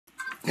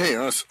Hey,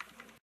 us.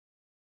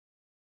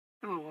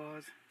 Hello,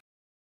 Oz.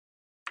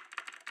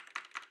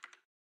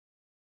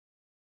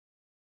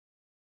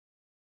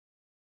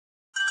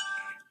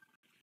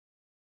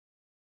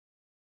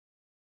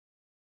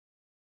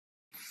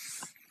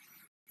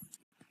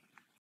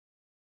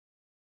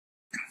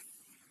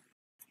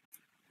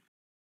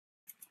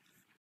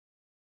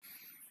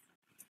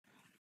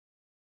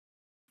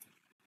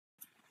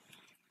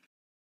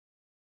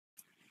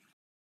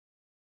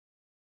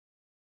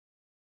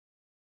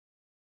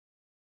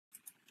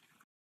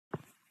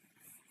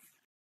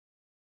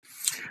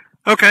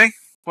 Okay,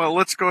 well,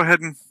 let's go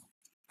ahead and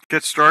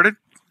get started.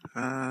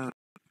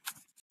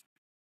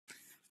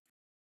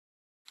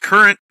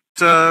 Current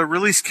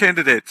release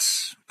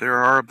candidates. There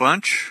are a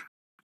bunch.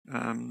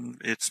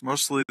 It's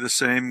mostly the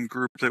same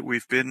group that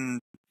we've been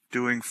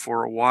doing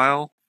for a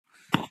while.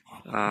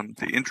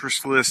 The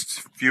interest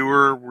list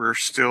viewer, we're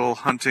still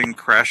hunting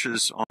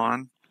crashes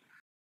on.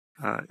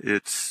 We're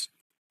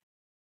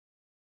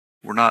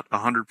not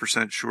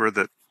 100% sure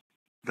that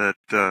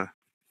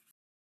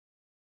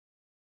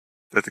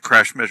the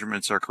crash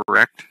measurements are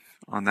correct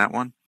on that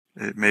one.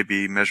 It may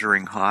be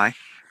measuring high.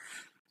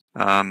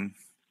 Not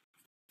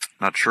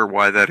sure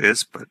why that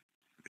is, but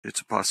it's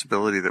a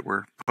possibility that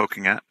we're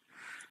poking at.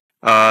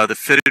 The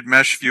fitted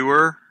mesh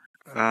viewer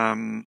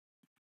has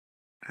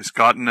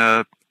gotten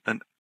a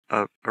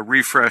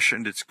refresh,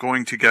 and it's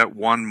going to get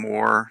one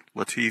more.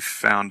 Latif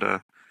found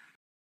a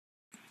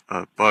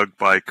bug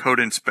by code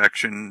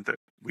inspection that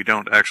we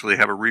don't actually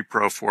have a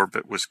repro for,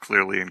 but was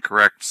clearly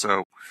incorrect.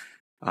 So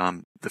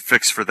the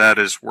fix for that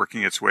is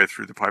working its way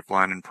through the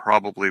pipeline and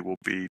probably will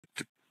be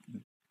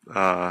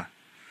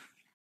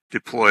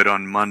deployed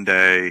on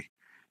Monday.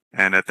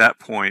 And at that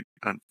point,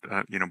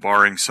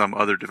 barring some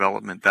other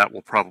development, that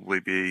will probably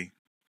be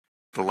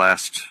the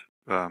last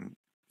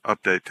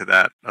update to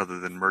that, other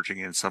than merging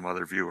in some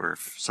other viewer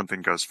if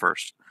something goes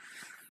first.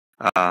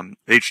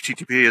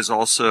 HTTP is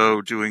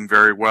also doing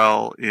very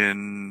well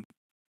in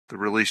the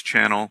release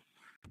channel.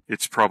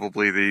 It's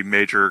probably the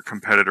major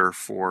competitor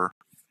for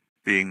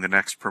being the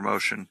next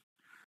promotion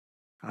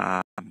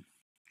at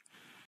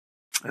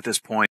this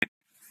point.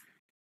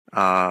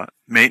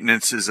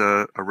 Maintenance is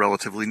a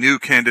relatively new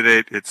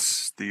candidate.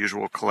 It's the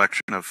usual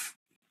collection of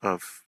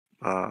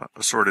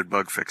assorted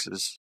bug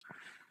fixes,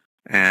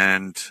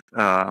 and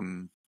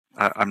I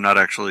haven't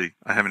actually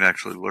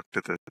looked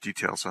at the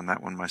details on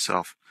that one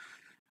myself.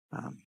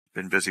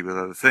 Been busy with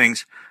other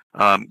things.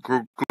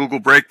 Google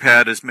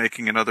BreakPad is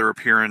making another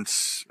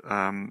appearance,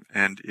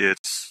 and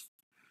it's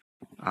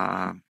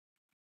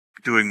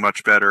doing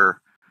much better.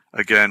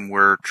 Again,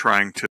 we're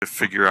trying to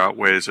figure out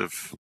ways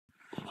of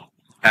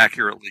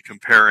accurately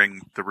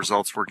comparing the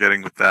results we're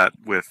getting with that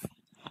with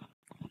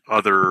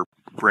other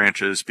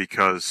branches,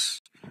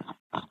 because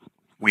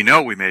we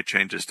know we made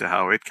changes to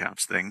how it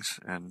counts things,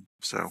 and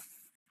so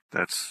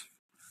that's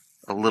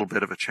a little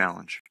bit of a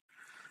challenge.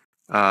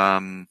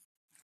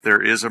 There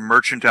is a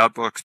Merchant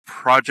Outbooks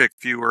project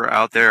viewer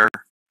out there.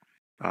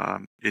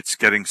 It's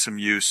getting some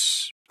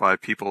use by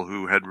people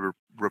who had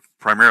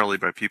primarily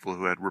by people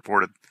who had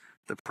reported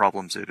the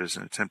problems it is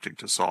attempting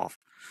to solve.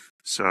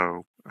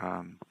 So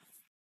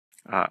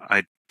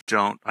I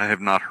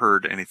have not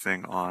heard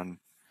anything on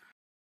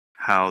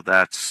how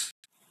that's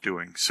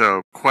doing.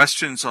 So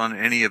questions on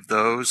any of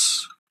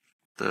those,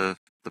 the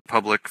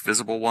public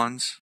visible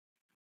ones?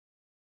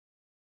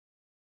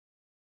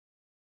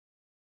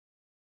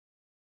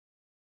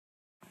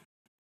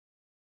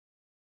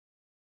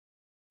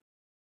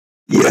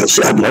 Yes,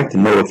 I'd like to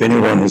know if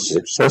anyone has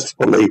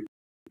successfully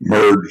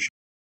merged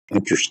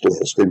interest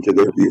list into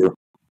their viewer.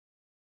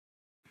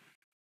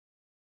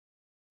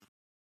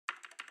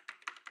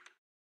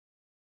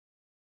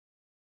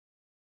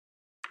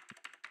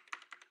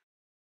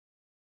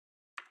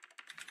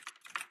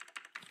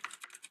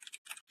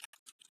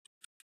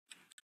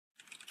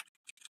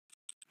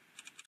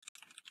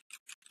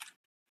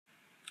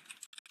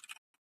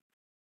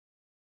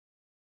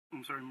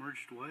 I'm sorry,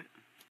 merged what?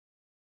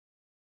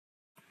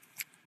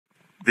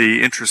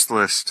 The interest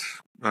list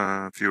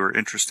viewer.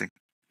 Interesting.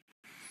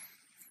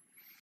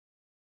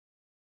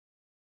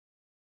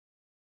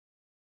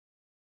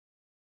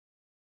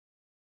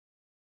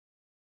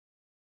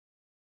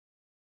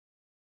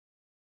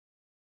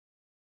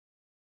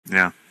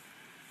 Yeah.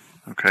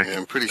 Okay. Yeah,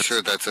 I'm pretty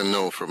sure that's a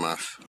no from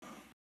us.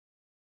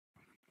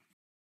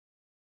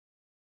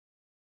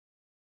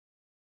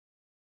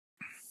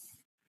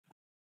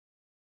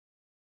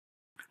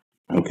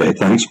 Okay,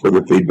 thanks for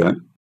the feedback.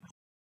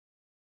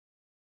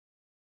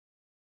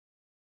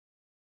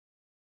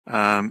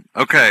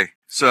 Okay,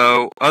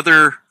 so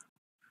other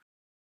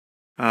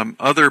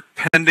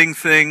pending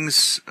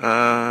things.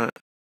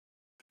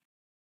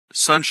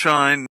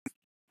 Sunshine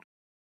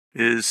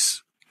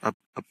is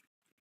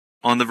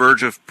on the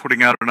verge of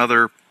putting out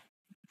another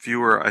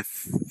viewer. I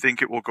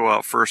think it will go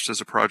out first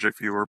as a project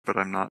viewer, but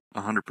I'm not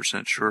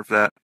 100% sure of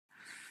that.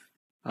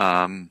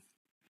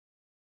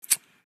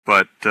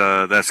 But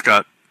that's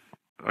got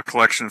a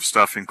collection of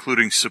stuff,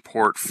 including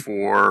support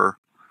for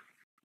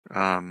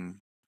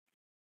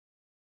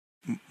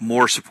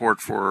more support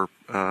for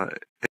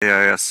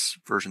AIS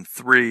version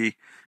 3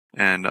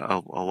 and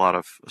a lot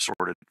of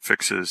assorted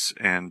fixes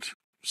and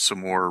some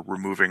more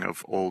removing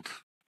of old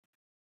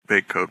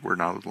bake code we're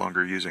no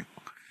longer using.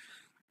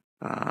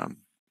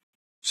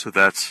 So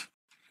that's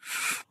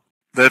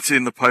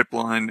in the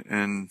pipeline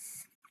and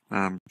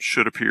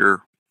should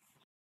appear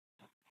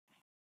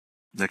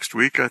next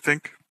week, I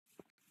think,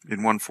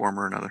 in one form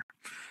or another.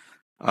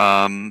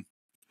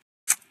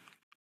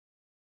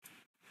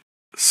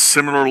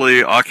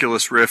 Similarly,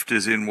 Oculus Rift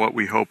is in what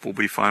we hope will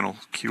be final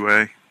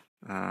QA.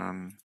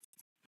 I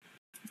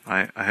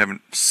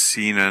haven't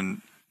seen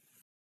an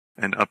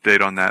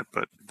update on that,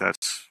 but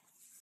that's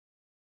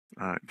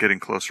getting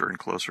closer and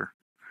closer.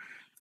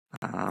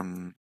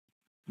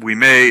 We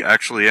may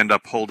actually end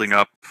up holding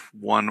up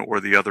one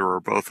or the other or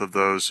both of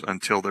those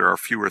until there are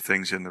fewer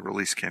things in the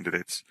release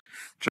candidates,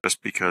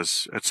 just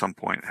because at some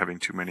point having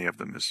too many of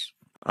them is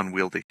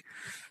unwieldy.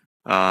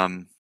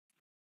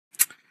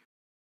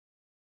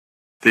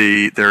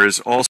 There is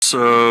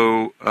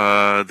also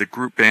the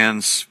group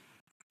bands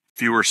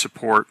viewer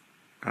support.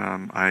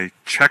 I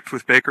checked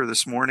with Baker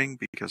this morning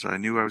because I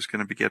knew I was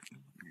going to be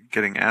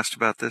getting asked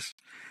about this,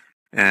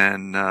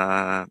 and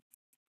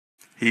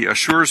he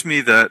assures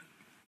me that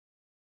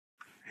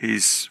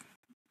he's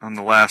on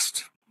the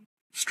last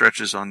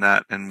stretches on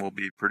that and will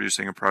be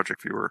producing a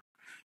project viewer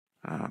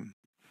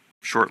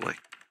shortly.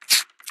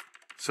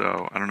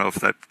 So I don't know if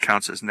that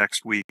counts as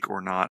next week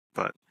or not,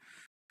 but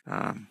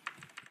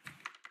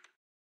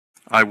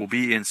I will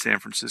be in San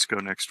Francisco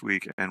next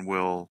week and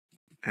will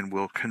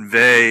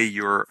convey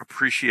your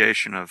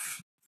appreciation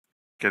of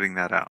getting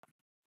that out.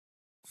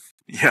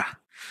 Yeah,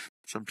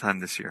 sometime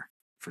this year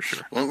for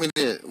sure. Want me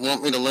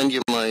to lend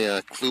you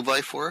my Clue by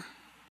 4?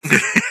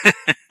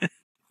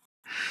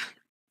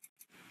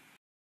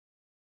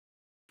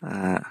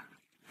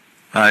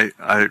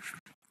 I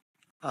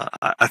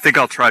think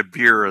I'll try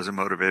beer as a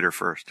motivator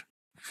first.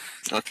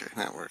 Okay,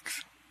 that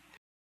works.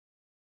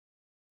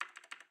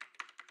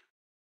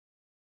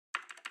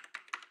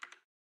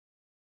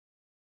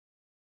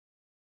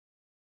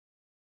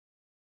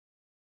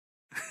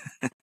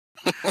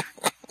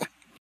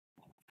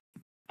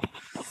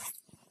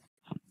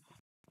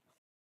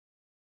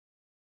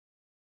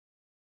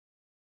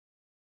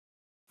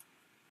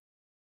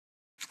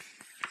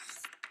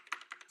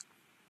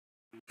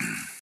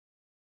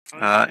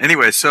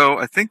 Anyway, so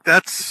I think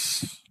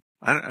that's.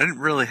 I didn't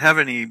really have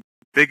any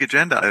big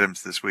agenda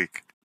items this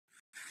week.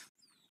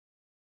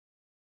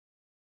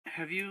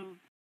 Have you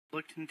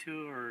looked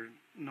into or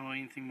know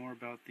anything more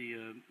about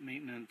the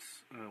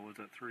maintenance? Was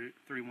that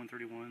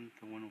 3131,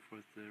 the one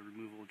with the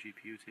removable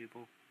GPU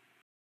table?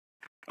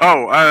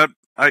 Oh,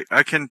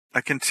 I can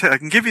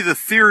give you the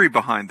theory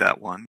behind that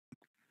one.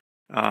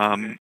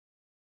 Okay.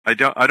 I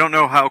don't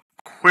know how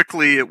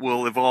quickly it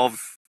will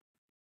evolve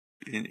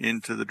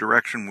into the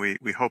direction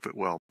we hope it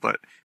will, but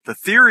the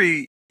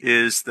theory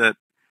is that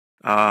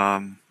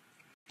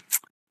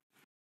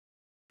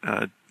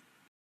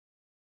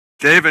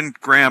Dave and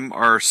Graham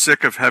are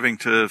sick of having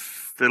to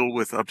fiddle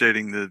with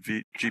updating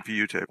the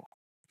GPU table.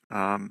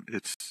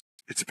 It's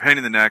a pain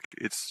in the neck.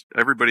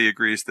 Everybody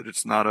agrees that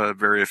it's not a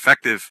very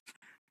effective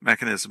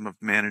mechanism of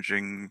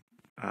managing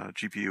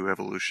GPU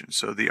evolution.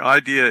 So the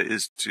idea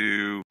is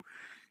to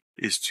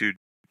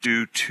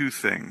do two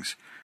things.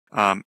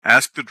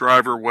 Ask the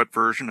driver what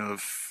version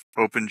of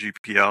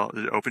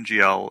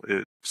OpenGL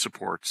it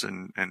supports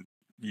and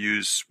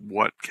use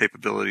what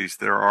capabilities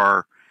there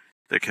are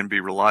that can be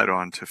relied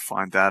on to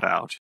find that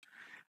out.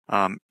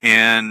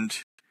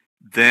 And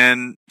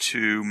then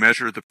to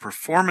measure the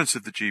performance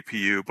of the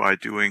GPU by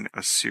doing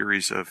a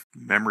series of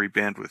memory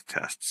bandwidth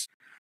tests,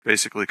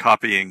 basically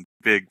copying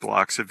big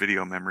blocks of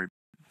video memory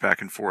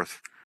back and forth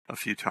a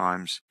few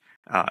times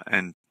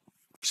and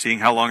seeing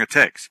how long it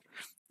takes.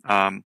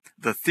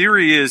 The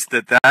theory is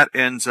that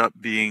ends up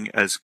being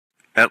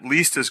at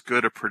least as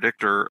good a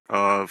predictor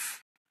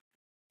of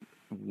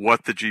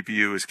what the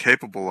GPU is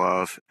capable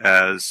of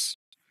as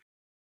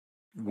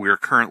we're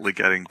currently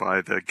getting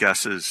by the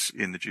guesses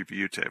in the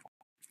GPU table,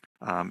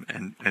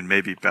 and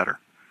maybe better.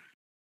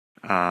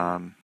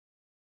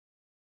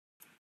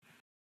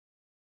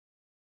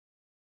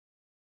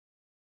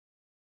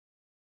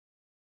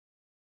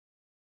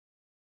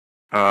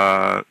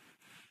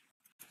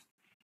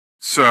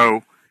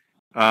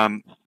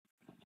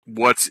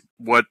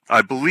 What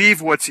I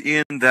believe what's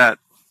in that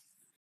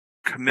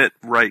commit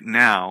right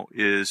now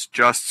is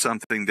just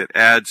something that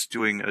adds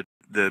doing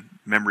the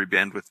memory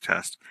bandwidth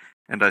test,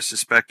 and I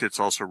suspect it's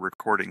also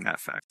recording that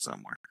fact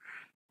somewhere,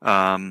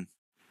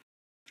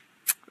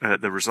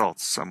 the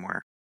results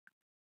somewhere.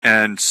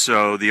 And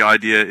so the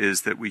idea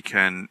is that we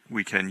can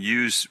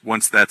use,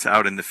 once that's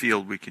out in the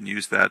field, we can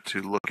use that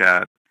to look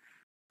at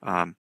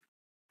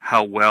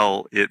how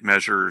well it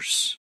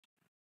measures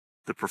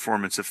the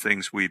performance of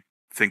things we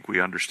think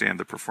we understand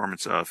the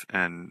performance of,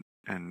 and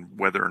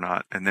whether or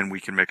not, and then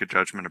we can make a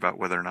judgment about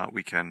whether or not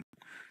we can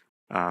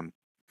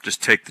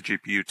just take the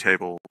GPU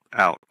table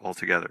out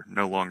altogether.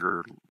 No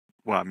longer,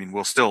 well, I mean,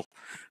 we'll still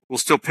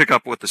pick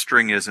up what the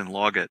string is and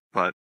log it,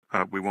 but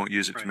we won't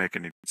use it to Right. make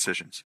any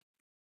decisions.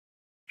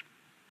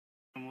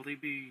 And will they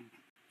be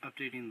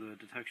updating the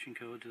detection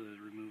code to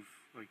remove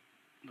like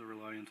the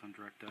reliance on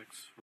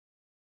DirectX or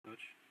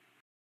such?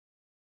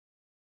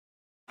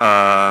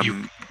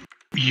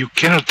 You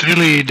cannot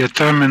really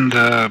determine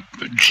the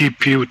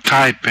GPU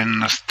type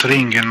and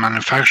string and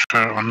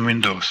manufacturer on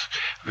Windows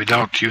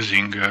without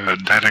using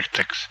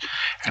DirectX,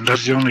 and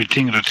that's the only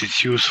thing that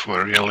it's used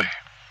for, really.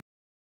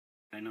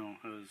 I know.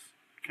 I was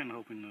kind of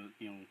hoping to,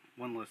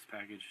 one less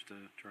package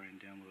to try and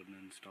download and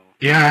install.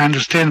 Yeah, I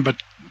understand,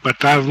 but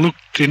I've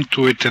looked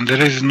into it, and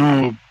there is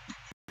no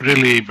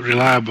really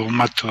reliable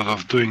method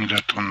of doing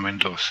that on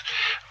Windows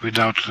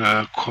without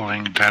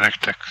calling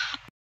DirectX.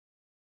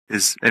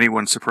 Is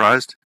anyone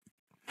surprised?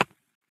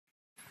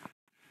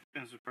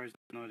 I'm surprised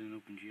it's not in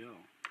OpenGL.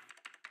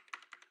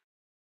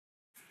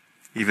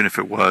 Even if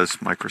it was,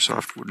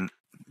 Microsoft wouldn't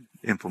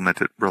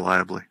implement it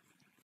reliably.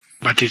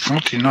 But it's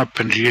not in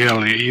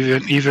OpenGL.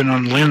 Even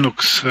on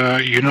Linux,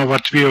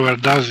 what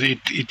VMware does?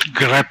 It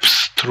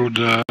grabs through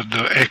the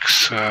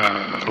X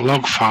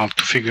log file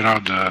to figure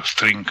out the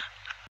string.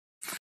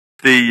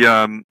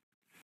 The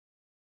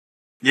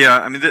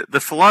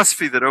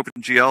philosophy that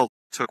OpenGL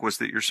took was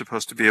that you're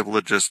supposed to be able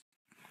to just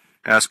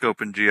ask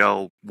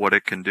OpenGL what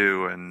it can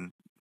do and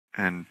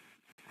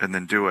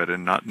then do it,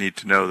 and not need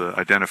to know the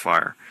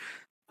identifier.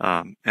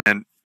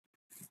 And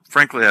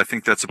frankly, I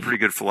think that's a pretty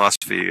good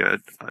philosophy.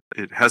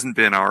 It hasn't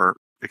been our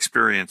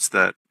experience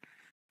that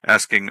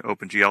asking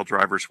OpenGL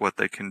drivers what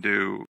they can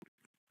do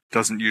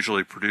doesn't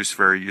usually produce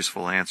very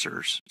useful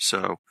answers.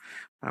 So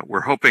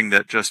we're hoping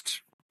that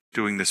just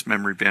doing this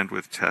memory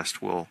bandwidth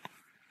test will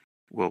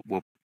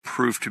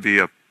prove to be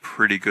a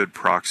pretty good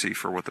proxy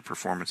for what the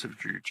performance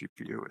of your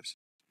GPU is.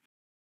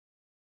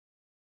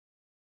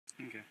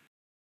 Okay.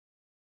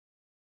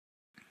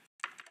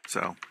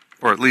 So,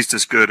 or at least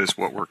as good as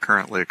what we're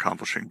currently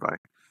accomplishing by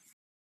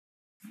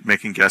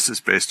making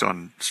guesses based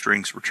on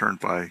strings returned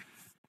by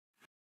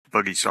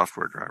buggy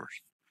software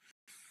drivers.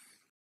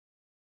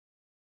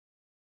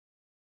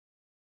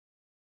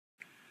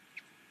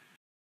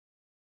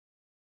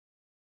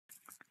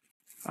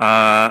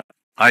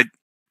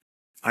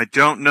 I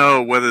don't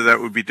know whether that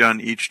would be done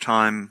each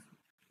time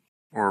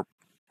or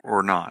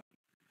not.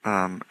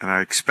 And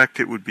I expect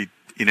it would be,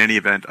 in any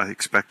event, I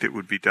expect it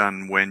would be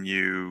done when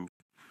you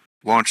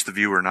launch the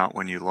viewer, not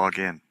when you log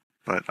in.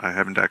 But I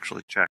haven't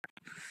actually checked.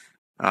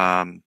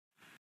 One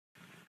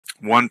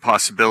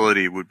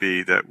possibility would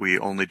be that we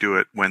only do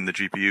it when the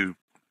GPU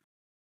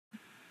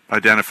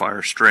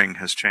identifier string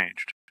has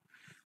changed,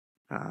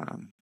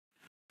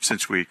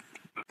 since we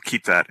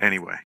keep that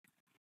anyway.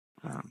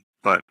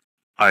 But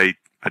I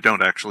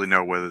don't actually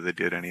know whether they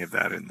did any of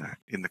that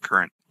in the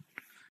current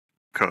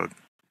code.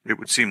 It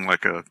would seem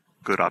like a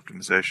good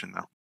optimization,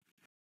 though.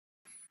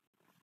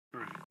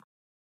 Right.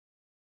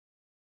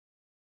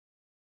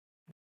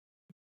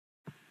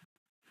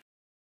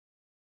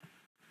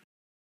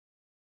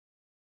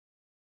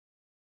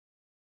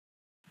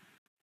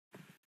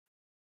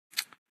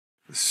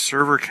 The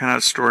server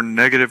cannot store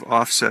negative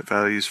offset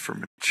values for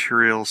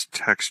materials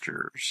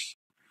textures.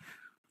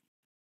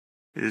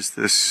 Is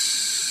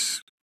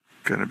this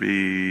going to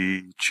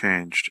be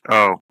changed?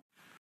 Oh.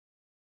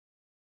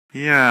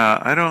 Yeah,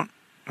 I don't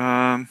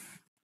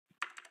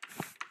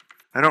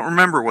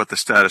remember what the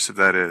status of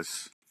that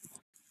is.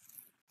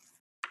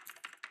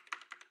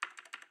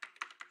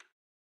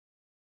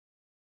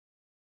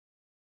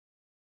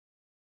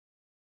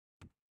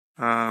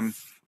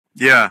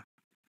 Yeah.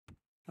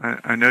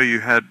 I know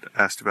you had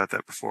asked about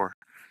that before.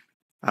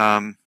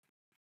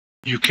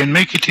 You can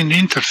make it in the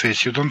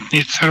interface. You don't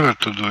need server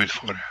to do it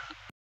for you,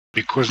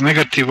 because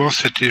negative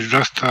offset is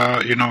just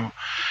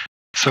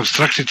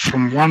subtract it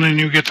from one and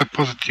you get a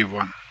positive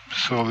one.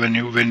 So when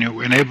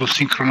you enable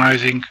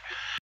synchronizing,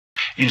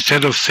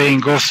 instead of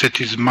saying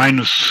offset is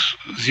minus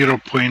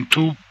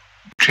 0.2,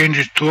 change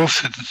it to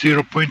offset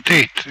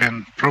 0.8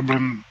 and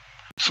problem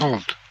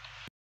solved.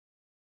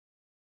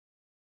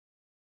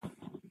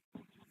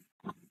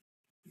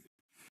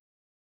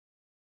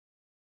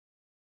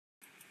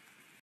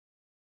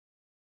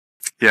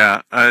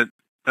 Yeah,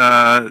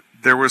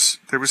 there was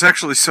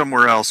actually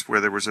somewhere else where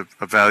there was a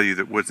value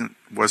that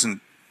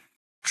wasn't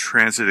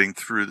transiting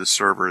through the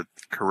server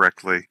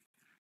correctly.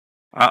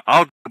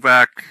 I'll go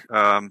back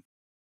and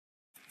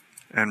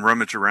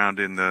rummage around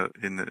in the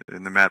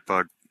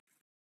matbug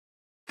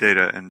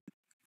data and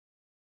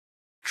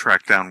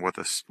track down what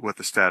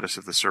the status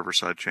of the server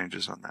side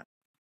changes on that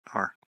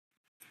are.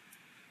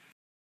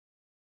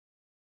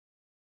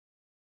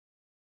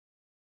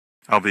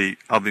 I'll be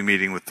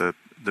meeting with the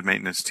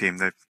maintenance team.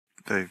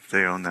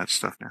 They own that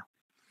stuff now.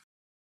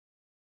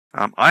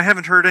 I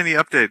haven't heard any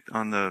update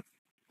on the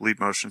lead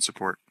motion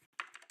support.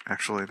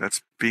 Actually,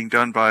 that's being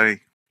done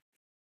by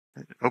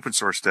open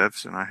source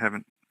devs, and I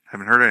haven't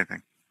heard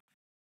anything.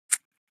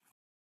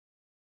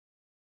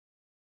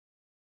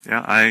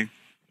 Yeah, I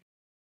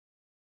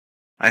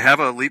have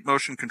a leap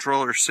motion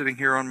controller sitting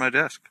here on my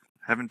desk.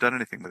 Haven't done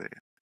anything with it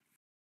yet.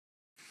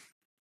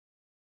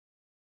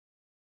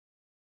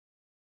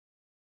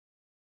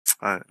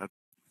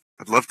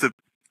 I'd love to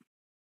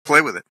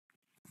play with it.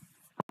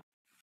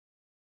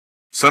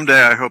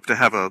 Someday I hope to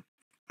have a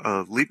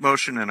Leap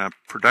Motion and a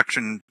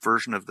production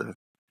version of the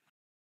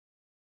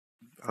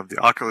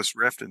Oculus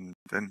Rift, and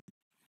then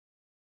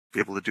be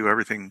able to do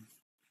everything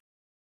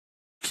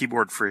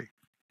keyboard free.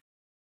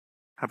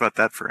 How about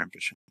that for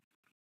ambition?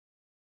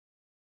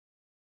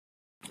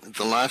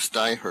 The last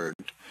I heard,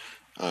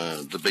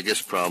 the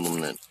biggest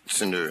problem that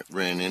Cinder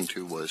ran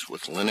into was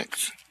with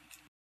Linux.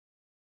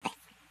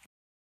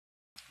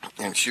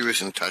 And she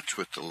was in touch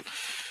with the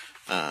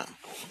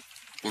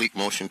Leap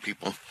Motion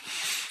people.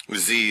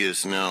 Z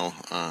is now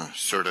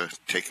sort of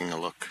taking a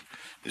look.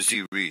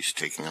 Z Ree's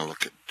taking a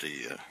look at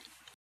the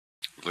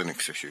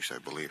Linux issues, I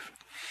believe.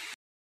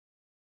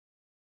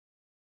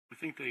 I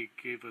think they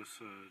gave us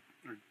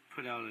or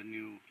put out a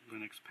new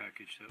Linux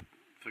package that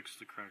fixed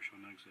the crash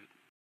on exit.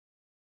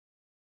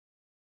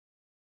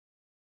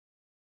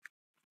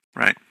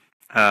 Right.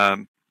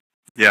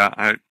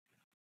 Yeah.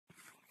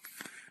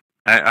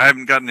 I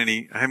haven't gotten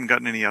any. I haven't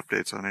gotten any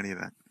updates on any of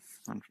that.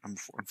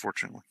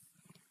 Unfortunately.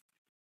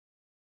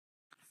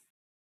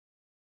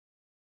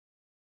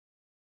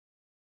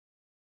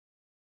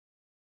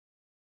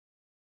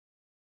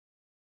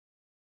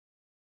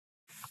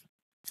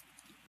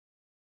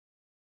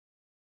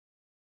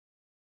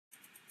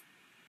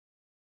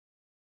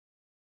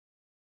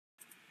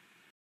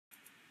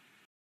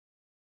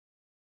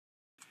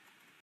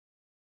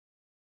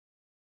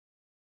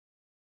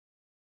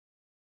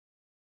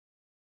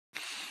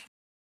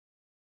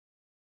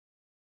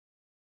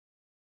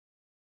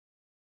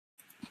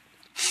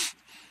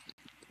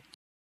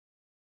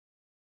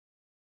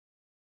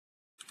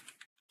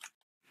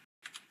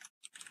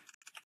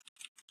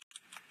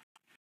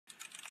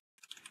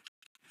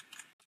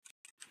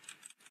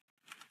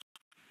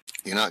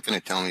 You're not going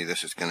to tell me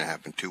this is going to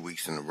happen 2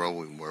 weeks in a row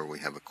where we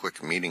have a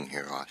quick meeting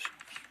here, Osh?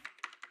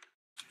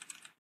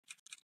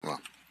 Well,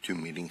 2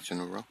 meetings in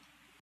a row?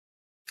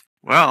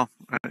 Well,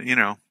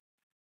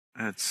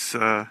 it's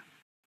not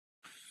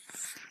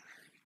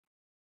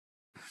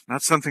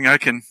something I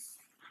can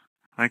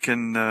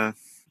do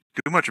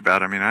much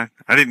about. I mean, I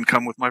didn't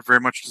come with very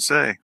much to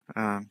say.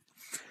 When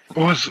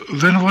was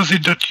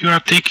it that you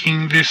are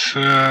taking this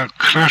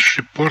crash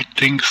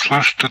reporting /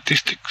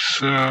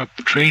 statistics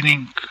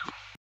training?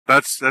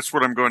 That's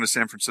what I'm going to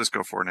San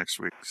Francisco for next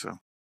week. So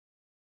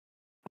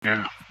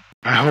yeah,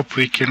 I hope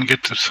we can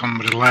get some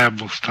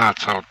reliable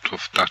stats out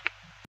of that.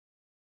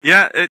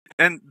 Yeah,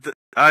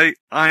 I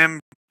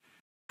am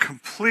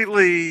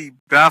completely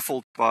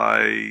baffled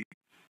by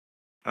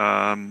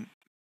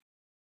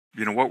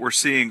what we're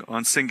seeing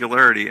on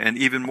Singularity, and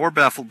even more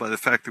baffled by the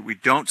fact that we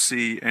don't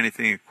see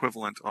anything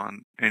equivalent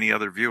on any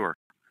other viewer,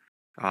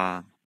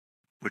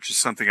 which is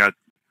something I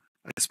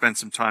spent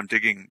some time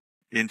digging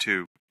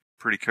into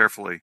pretty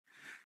carefully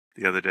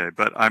the other day.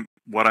 But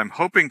what I'm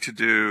hoping to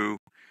do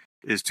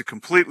is to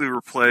completely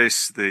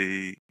replace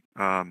the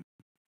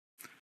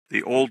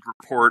old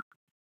report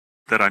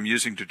that I'm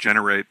using to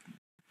generate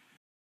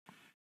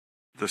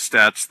the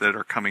stats that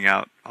are coming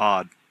out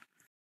odd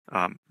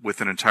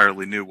with an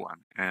entirely new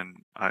one.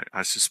 And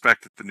I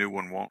suspect that the new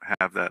one won't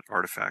have that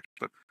artifact,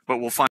 but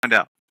we'll find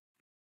out.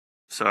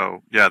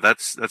 So yeah,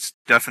 that's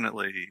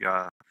definitely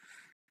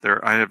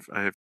there. I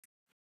have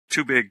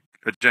 2 big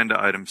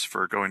agenda items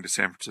for going to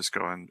San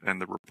Francisco,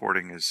 and the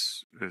reporting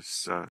is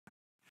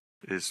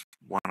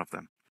one of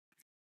them.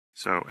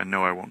 So, and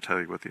no, I won't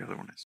tell you what the other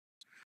one is.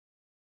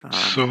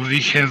 So we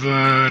have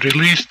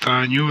released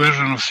a new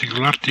version of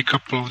Singularity a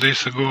couple of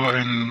days ago,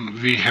 and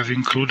we have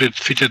included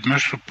fitted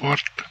mesh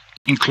report,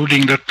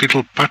 including that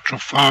little patch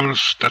of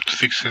ours that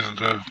fixes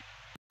the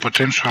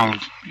potential,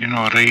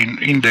 rain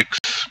index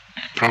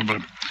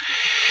problem.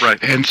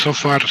 Right. And so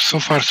far so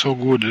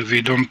good.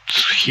 We don't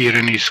hear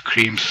any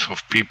screams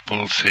of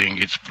people saying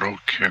it's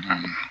broken,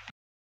 and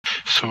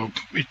so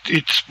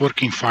it's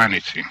working fine,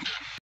 it seems.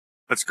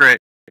 That's great.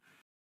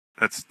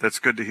 That's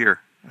good to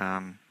hear.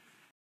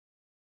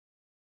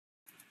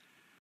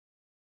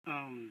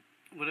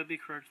 Would it be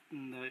correct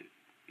in that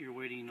you're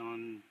waiting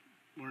on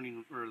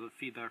learning or the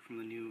feedback from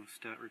the new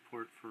stat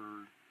report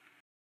for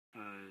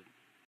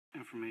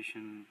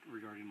information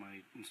regarding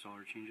my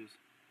installer changes?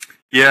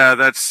 Yeah,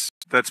 that's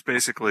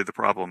basically the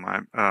problem.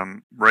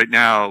 Right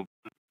now,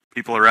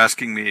 people are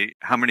asking me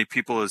how many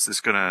people is this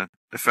going to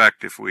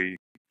affect if we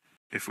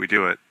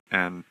do it,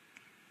 and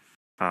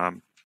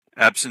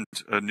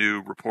absent a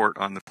new report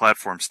on the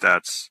platform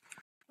stats,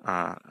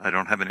 I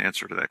don't have an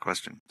answer to that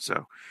question.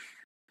 So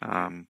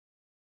I'm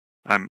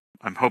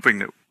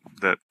hoping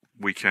that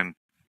we can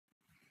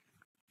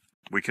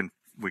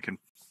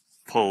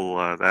pull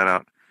that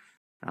out,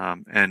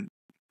 and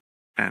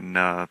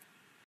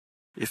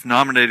if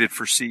nominated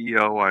for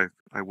CEO,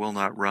 I will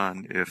not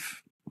run.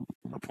 If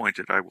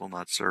appointed, I will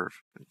not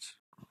serve. It's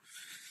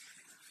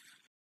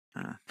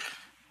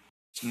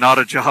not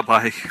a job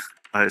I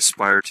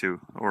aspire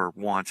to or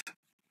want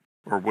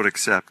or would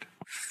accept.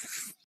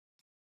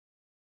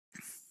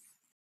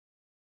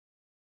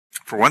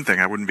 For one thing,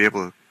 I wouldn't be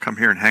able to come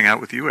here and hang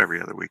out with you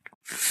every other week.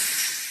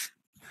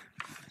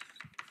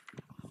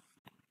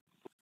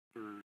 For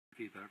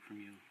feedback from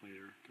you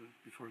later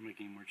before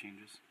making more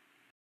changes.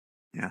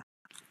 Yeah.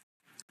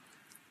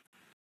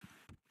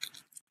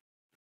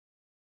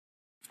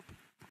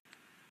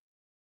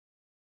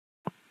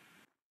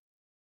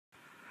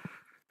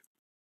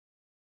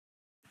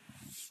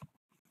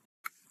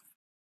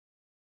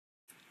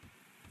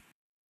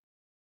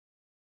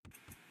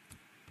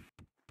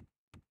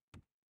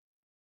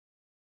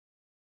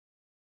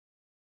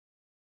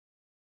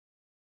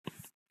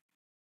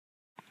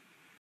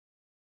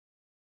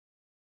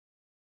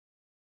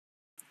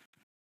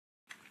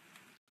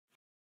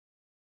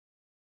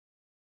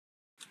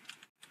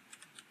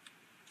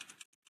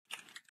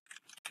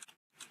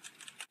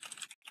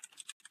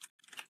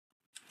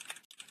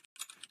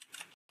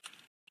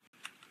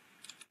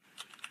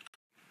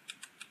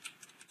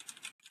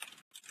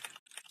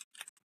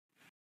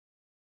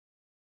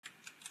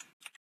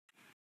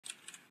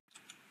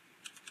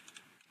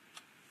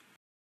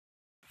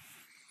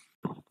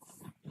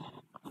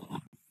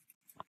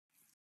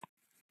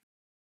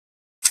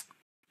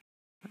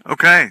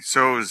 Okay,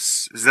 so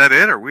is that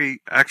it? Are we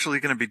actually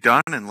going to be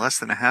done in less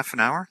than a half an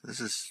hour? This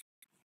is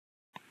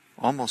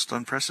almost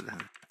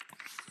unprecedented.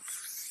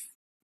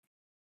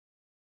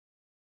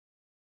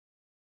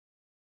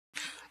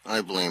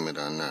 I blame it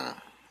on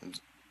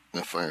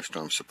the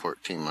Firestorm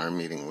support team. Our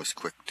meeting was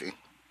quick, too.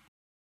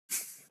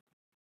 It's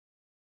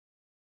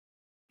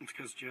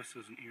because Jess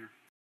isn't here.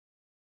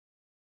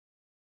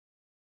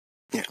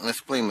 Yeah,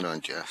 let's blame it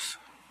on Jess.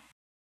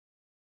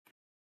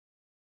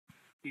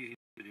 Easy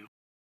to do.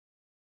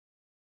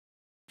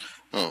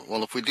 Oh,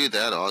 well, if we do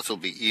that, Oz will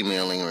be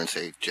emailing her and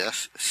say,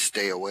 Jess,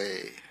 stay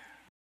away.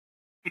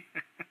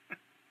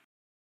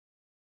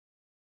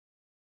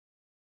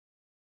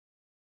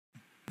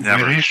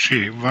 Never. Where is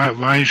she?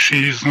 Why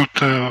she is not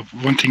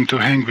wanting to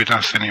hang with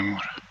us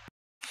anymore?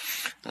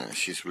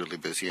 She's really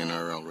busy in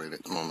RL right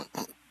at the moment.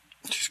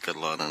 She's got a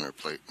lot on her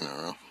plate in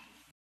RL.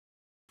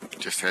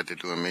 Just had to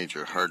do a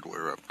major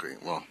hardware upgrade.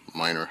 Well,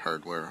 minor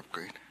hardware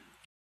upgrade.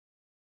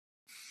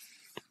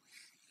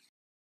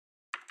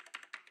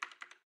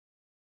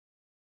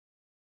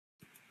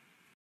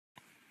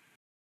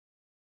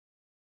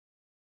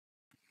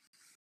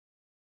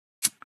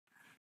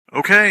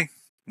 Okay,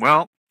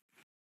 well,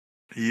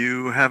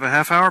 you have a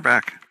half hour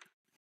back.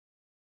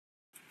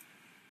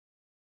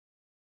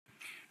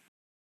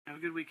 Have a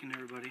good weekend,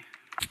 everybody.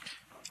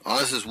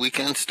 Oz's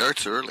weekend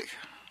starts early.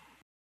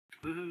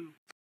 Woohoo!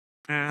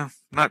 Yeah,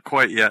 not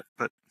quite yet,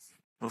 but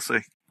we'll see.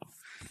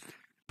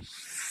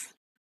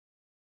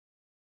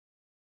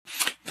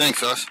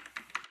 Thanks, Oz.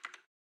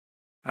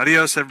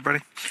 Adios, everybody.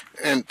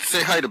 And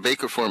say hi to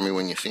Baker for me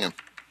when you see him.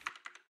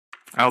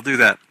 I'll do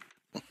that.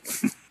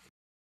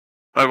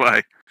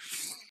 Bye-bye.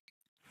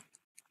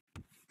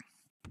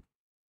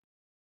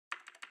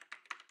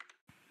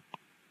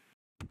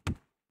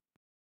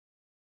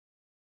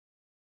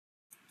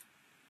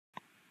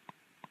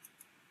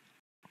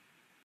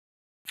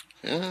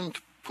 And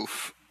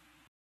poof.